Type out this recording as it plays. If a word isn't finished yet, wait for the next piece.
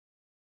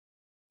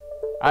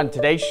On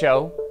today's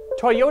show,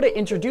 Toyota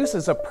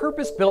introduces a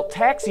purpose-built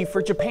taxi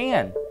for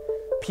Japan.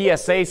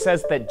 PSA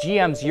says that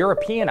GM's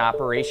European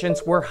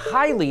operations were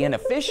highly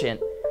inefficient,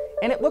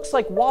 and it looks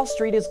like Wall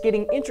Street is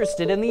getting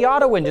interested in the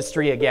auto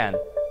industry again.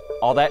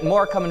 All that and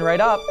more coming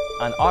right up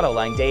on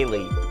Autoline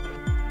Daily.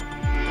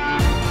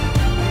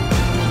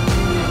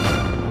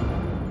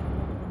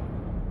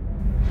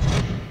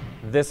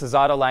 This is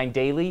Autoline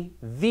Daily,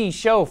 the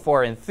show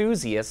for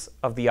enthusiasts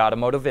of the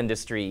automotive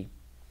industry.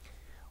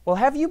 Well,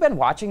 have you been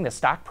watching the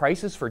stock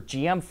prices for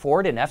GM,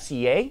 Ford, and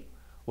FCA?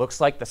 Looks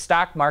like the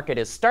stock market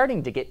is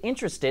starting to get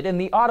interested in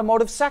the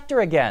automotive sector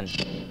again.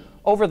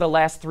 Over the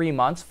last 3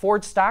 months,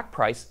 Ford's stock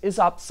price is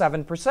up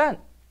 7%.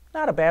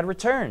 Not a bad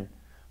return.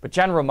 But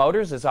General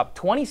Motors is up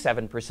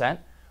 27%,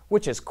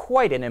 which is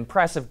quite an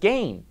impressive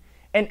gain.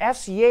 And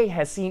FCA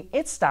has seen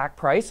its stock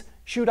price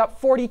shoot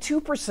up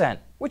 42%,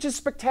 which is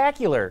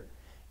spectacular.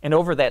 And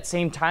over that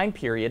same time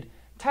period,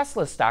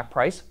 Tesla's stock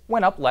price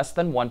went up less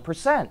than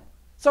 1%.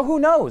 So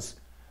who knows?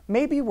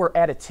 Maybe we're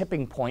at a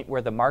tipping point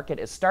where the market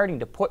is starting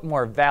to put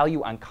more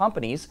value on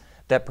companies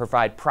that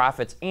provide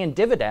profits and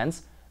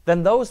dividends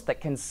than those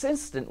that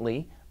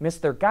consistently miss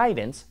their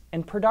guidance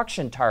and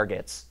production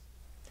targets.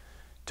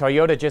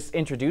 Toyota just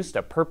introduced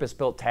a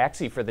purpose-built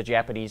taxi for the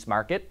Japanese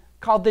market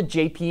called the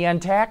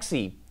JPN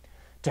taxi.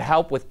 To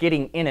help with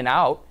getting in and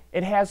out,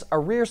 it has a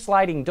rear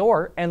sliding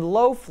door and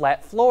low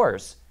flat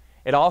floors.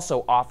 It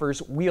also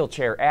offers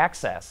wheelchair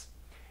access.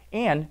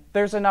 And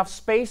there's enough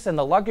space in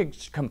the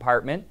luggage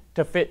compartment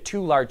to fit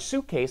 2 large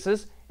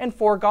suitcases and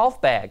 4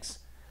 golf bags.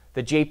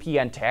 The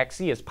JPN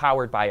taxi is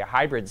powered by a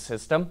hybrid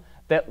system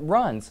that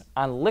runs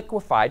on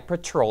liquefied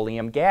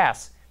petroleum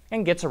gas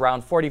and gets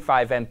around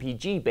 45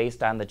 mpg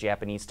based on the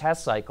Japanese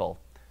test cycle.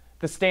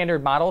 The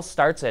standard model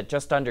starts at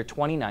just under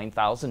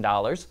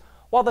 $29,000,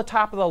 while the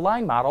top of the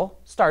line model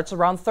starts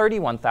around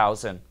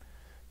 $31,000.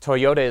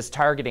 Toyota is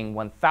targeting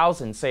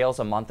 1,000 sales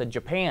a month in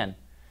Japan.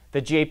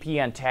 The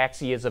JPN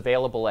taxi is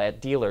available at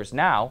dealers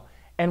now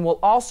and will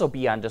also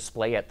be on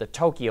display at the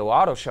Tokyo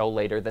Auto Show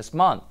later this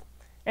month.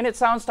 And it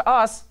sounds to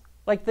us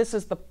like this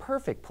is the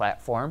perfect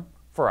platform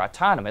for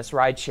autonomous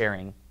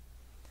ride-sharing.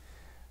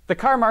 The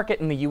car market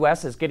in the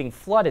U.S. is getting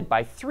flooded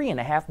by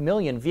 3.5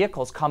 million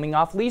vehicles coming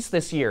off lease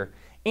this year,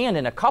 and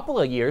in a couple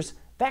of years,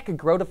 that could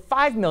grow to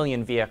 5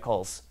 million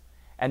vehicles.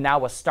 And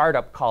now a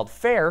startup called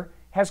Fair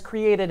has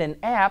created an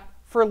app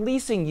for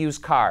leasing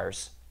used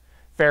cars.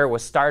 Fair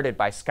was started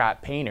by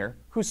Scott Painter,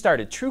 who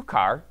started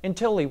TrueCar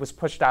until he was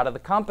pushed out of the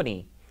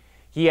company.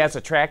 He has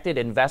attracted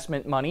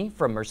investment money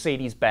from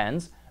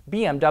Mercedes-Benz,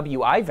 BMW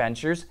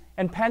iVentures,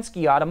 and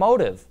Penske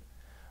Automotive.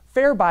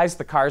 Fair buys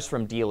the cars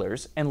from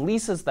dealers and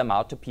leases them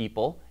out to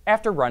people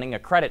after running a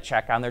credit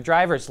check on their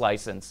driver's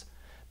license.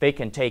 They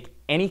can take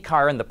any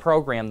car in the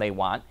program they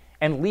want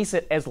and lease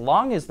it as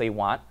long as they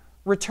want,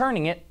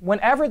 returning it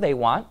whenever they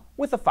want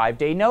with a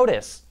 5-day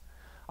notice.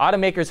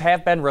 Automakers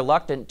have been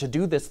reluctant to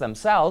do this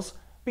themselves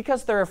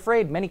because they're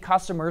afraid many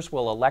customers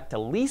will elect to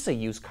lease a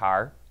used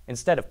car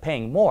instead of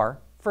paying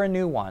more for a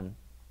new one.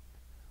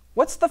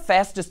 What's the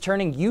fastest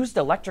turning used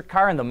electric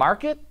car in the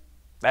market?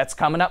 That's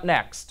coming up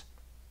next.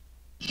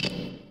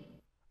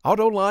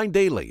 Autoline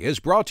Daily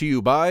is brought to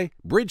you by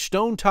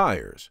Bridgestone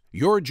Tires,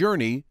 your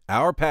journey,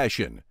 our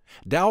passion.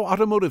 Dow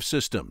Automotive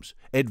Systems,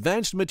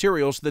 advanced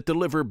materials that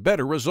deliver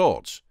better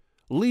results.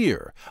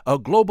 Lear, a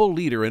global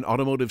leader in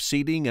automotive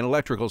seating and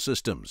electrical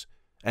systems.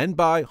 And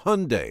by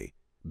Hyundai,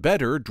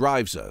 better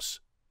drives us.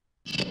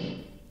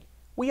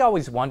 We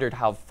always wondered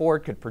how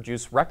Ford could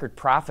produce record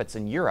profits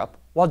in Europe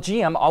while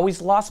GM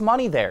always lost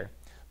money there.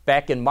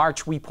 Back in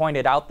March, we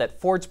pointed out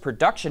that Ford's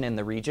production in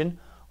the region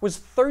was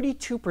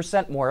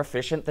 32% more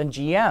efficient than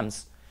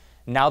GM's.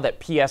 Now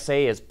that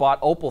PSA has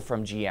bought Opel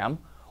from GM,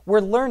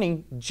 we're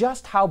learning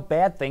just how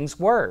bad things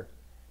were.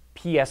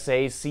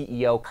 PSA's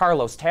CEO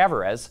Carlos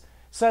Tavares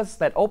says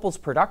that Opel's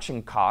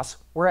production costs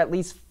were at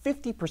least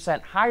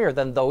 50% higher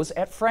than those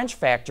at French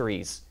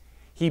factories.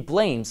 He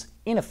blames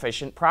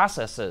inefficient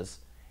processes.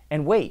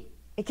 And wait,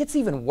 it gets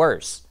even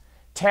worse.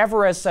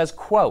 Tavares says,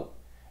 quote,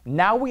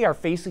 "Now we are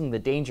facing the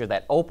danger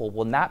that Opel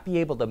will not be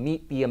able to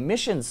meet the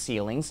emissions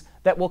ceilings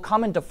that will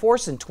come into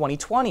force in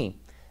 2020.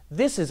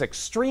 This is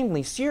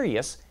extremely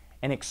serious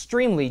and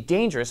extremely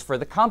dangerous for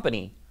the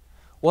company."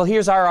 Well,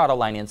 here's our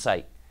Autoline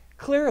insight.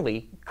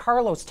 Clearly,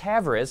 Carlos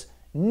Tavares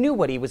knew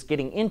what he was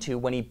getting into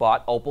when he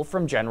bought Opel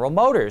from General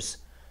Motors.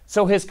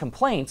 So his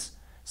complaints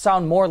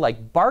sound more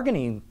like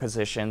bargaining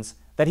positions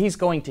that he's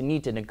going to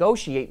need to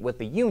negotiate with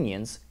the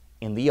unions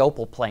in the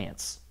Opel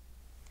plants.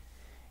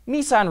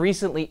 Nissan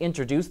recently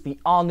introduced the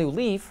all-new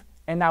Leaf,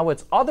 and now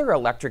its other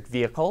electric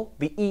vehicle,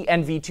 the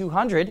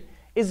ENV200,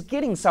 is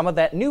getting some of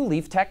that new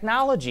Leaf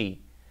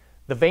technology.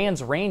 The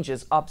van's range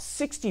is up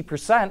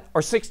 60%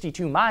 or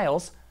 62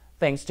 miles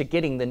thanks to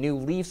getting the new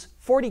Leaf's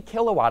 40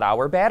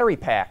 kilowatt-hour battery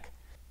pack.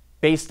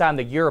 Based on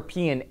the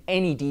European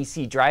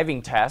NEDC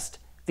driving test,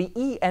 the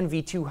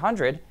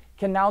ENV200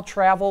 can now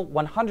travel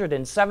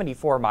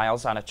 174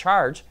 miles on a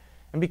charge,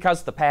 and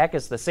because the pack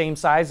is the same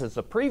size as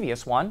the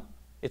previous one,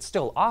 it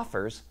still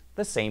offers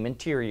the same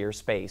interior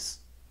space.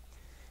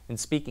 And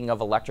speaking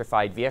of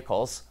electrified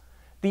vehicles,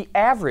 the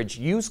average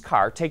used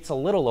car takes a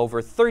little over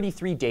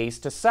 33 days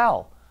to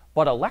sell,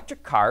 but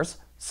electric cars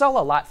sell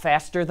a lot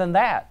faster than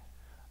that.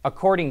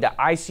 According to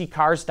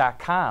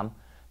iSeeCars.com,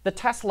 the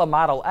Tesla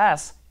Model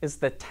S is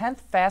the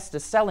 10th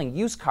fastest selling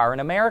used car in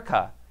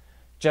America.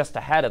 Just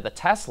ahead of the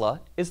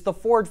Tesla is the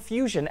Ford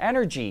Fusion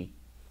Energy.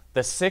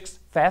 The 6th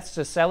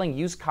fastest selling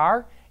used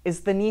car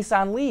is the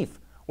Nissan Leaf,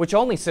 which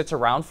only sits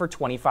around for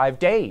 25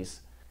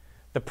 days.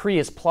 The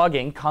Prius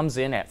plug-in comes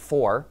in at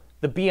 4,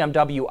 the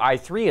BMW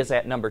i3 is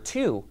at number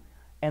 2,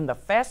 and the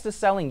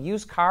fastest selling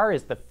used car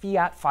is the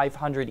Fiat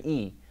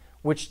 500e,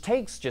 which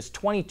takes just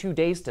 22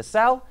 days to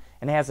sell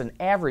and has an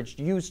average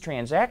used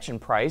transaction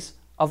price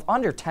of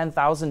under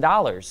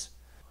 $10,000.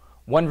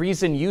 One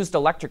reason used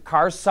electric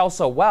cars sell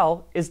so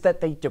well is that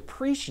they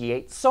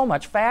depreciate so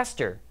much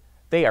faster.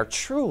 They are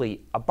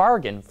truly a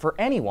bargain for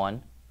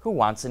anyone who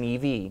wants an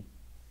EV.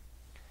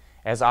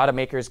 As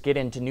automakers get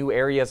into new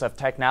areas of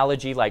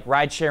technology like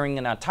ride-sharing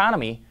and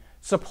autonomy,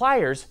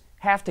 suppliers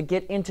have to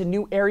get into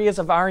new areas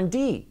of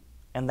R&D,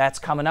 and that's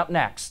coming up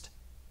next.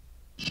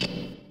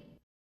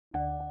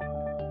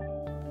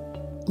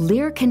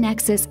 Lear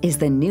Connexus is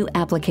the new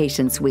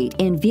application suite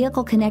in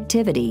vehicle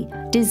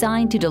connectivity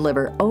designed to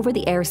deliver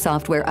over-the-air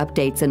software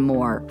updates and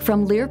more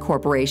from Lear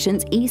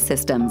Corporation's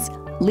E-Systems,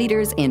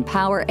 leaders in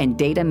power and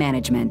data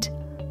management.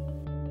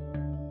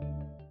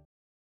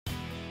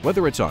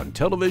 Whether it's on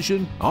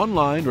television,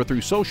 online, or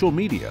through social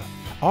media,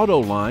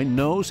 Autoline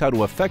knows how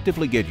to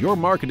effectively get your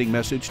marketing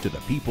message to the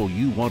people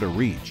you want to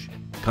reach.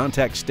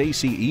 Contact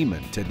Stacy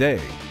Eman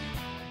today.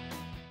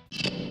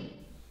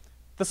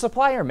 The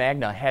supplier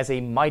Magna has a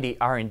mighty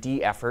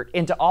R&D effort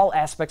into all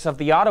aspects of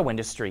the auto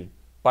industry.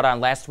 But on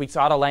last week's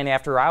Autoline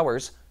After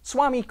Hours,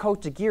 Swami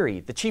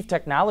Kotagiri, the Chief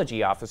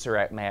Technology Officer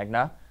at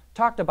Magna,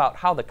 talked about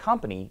how the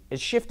company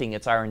is shifting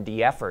its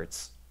R&D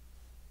efforts.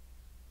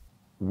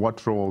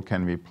 What role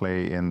can we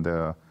play in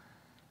the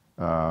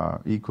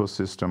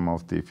ecosystem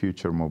of the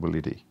future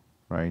mobility,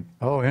 right?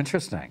 Oh,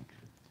 interesting.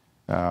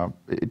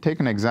 Take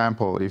an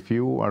example. If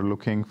you are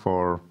looking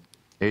for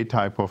a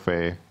type of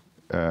a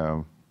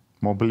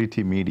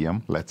mobility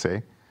medium, let's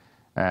say,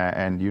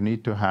 and you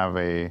need to have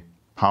a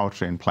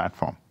powertrain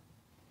platform,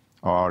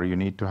 or you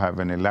need to have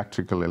an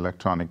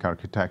electronic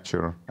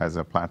architecture as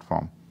a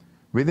platform,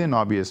 within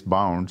obvious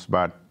bounds,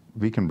 but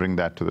we can bring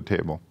that to the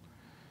table.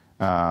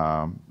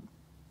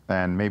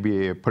 And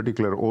maybe a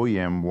particular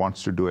OEM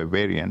wants to do a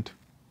variant.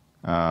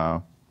 We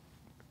are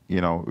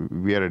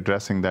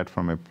addressing that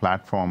from a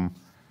platform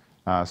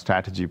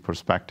strategy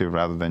perspective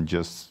rather than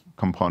just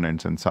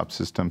components and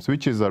subsystems,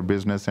 which is our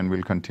business, and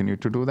we'll continue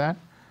to do that.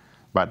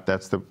 But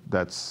that's a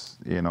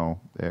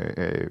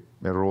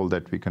role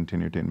that we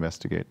continue to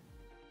investigate.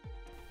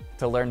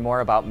 To learn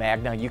more about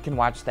Magna, you can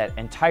watch that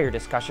entire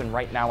discussion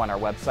right now on our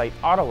website,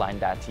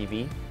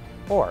 Autoline.tv,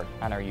 or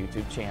on our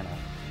YouTube channel.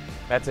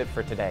 That's it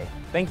for today.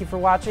 Thank you for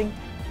watching,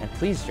 and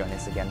please join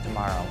us again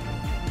tomorrow.